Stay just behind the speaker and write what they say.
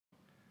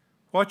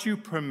What you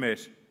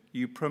permit,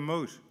 you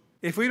promote.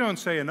 If we don't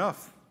say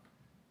enough,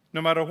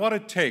 no matter what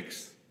it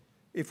takes,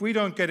 if we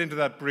don't get into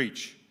that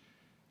breach,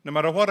 no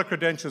matter what our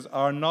credentials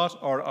are not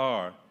or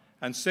are,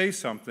 and say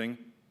something,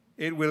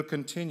 it will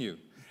continue.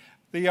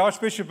 The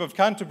Archbishop of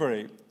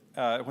Canterbury,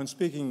 when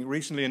speaking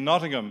recently in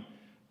Nottingham,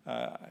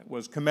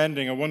 was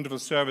commending a wonderful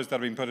service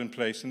that had been put in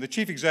place. And the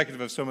chief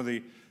executive of some of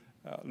the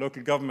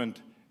local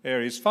government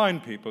areas, fine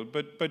people,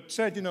 but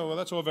said, you know, well,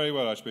 that's all very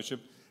well, Archbishop,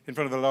 in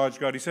front of a large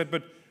crowd. He said,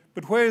 but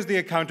where's the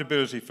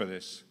accountability for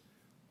this?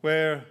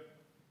 Where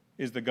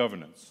is the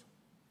governance?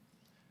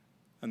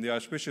 And the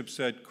Archbishop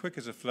said, quick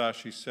as a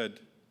flash, he said,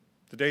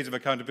 the days of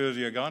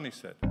accountability are gone, he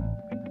said.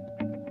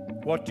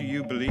 What do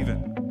you believe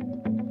in?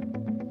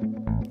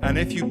 And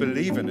if you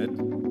believe in it,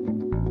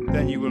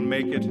 then you will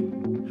make it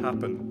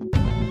happen.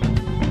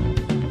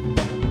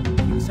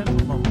 The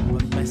central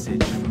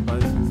message from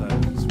both of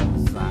those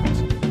was that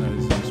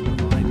those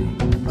providing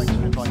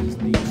services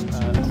need to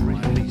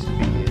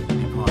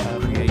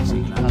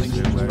creating an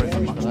atmosphere where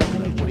everyone's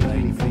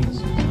putting fees.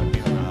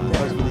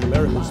 Both with the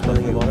American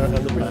spelling of honour and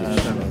the British.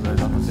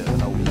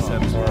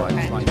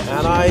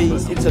 And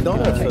it's an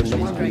honour for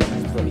me.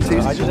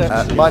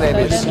 My name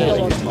is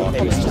Mark,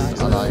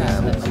 and I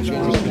am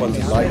extremely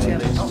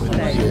delighted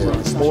here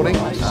this morning,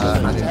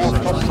 and it's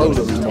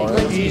Poland tomorrow. I'm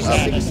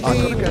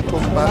going to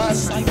talk about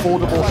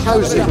affordable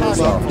housing this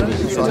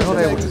afternoon, so I'm not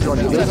able to join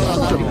you. There's a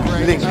sort of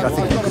link I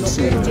think you can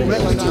see to the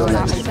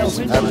internet,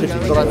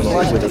 but I'm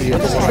delighted to be able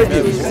to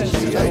contribute to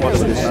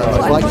the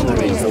vital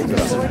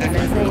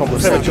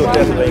conversation.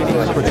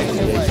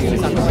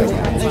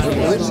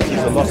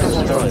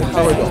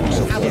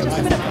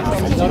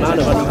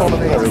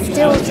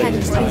 Still tend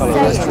to be so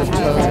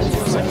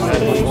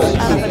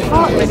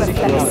partly reflects,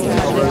 I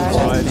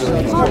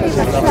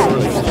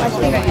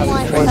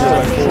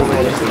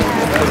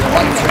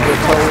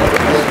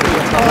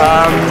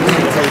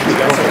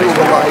think,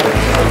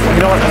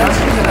 you know what,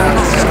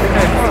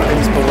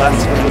 that's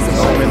blessed at the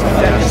moment.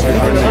 There's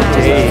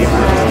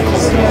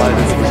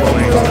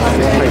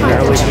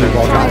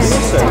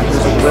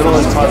a little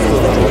as possible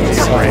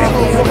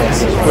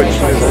which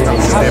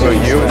is about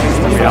you.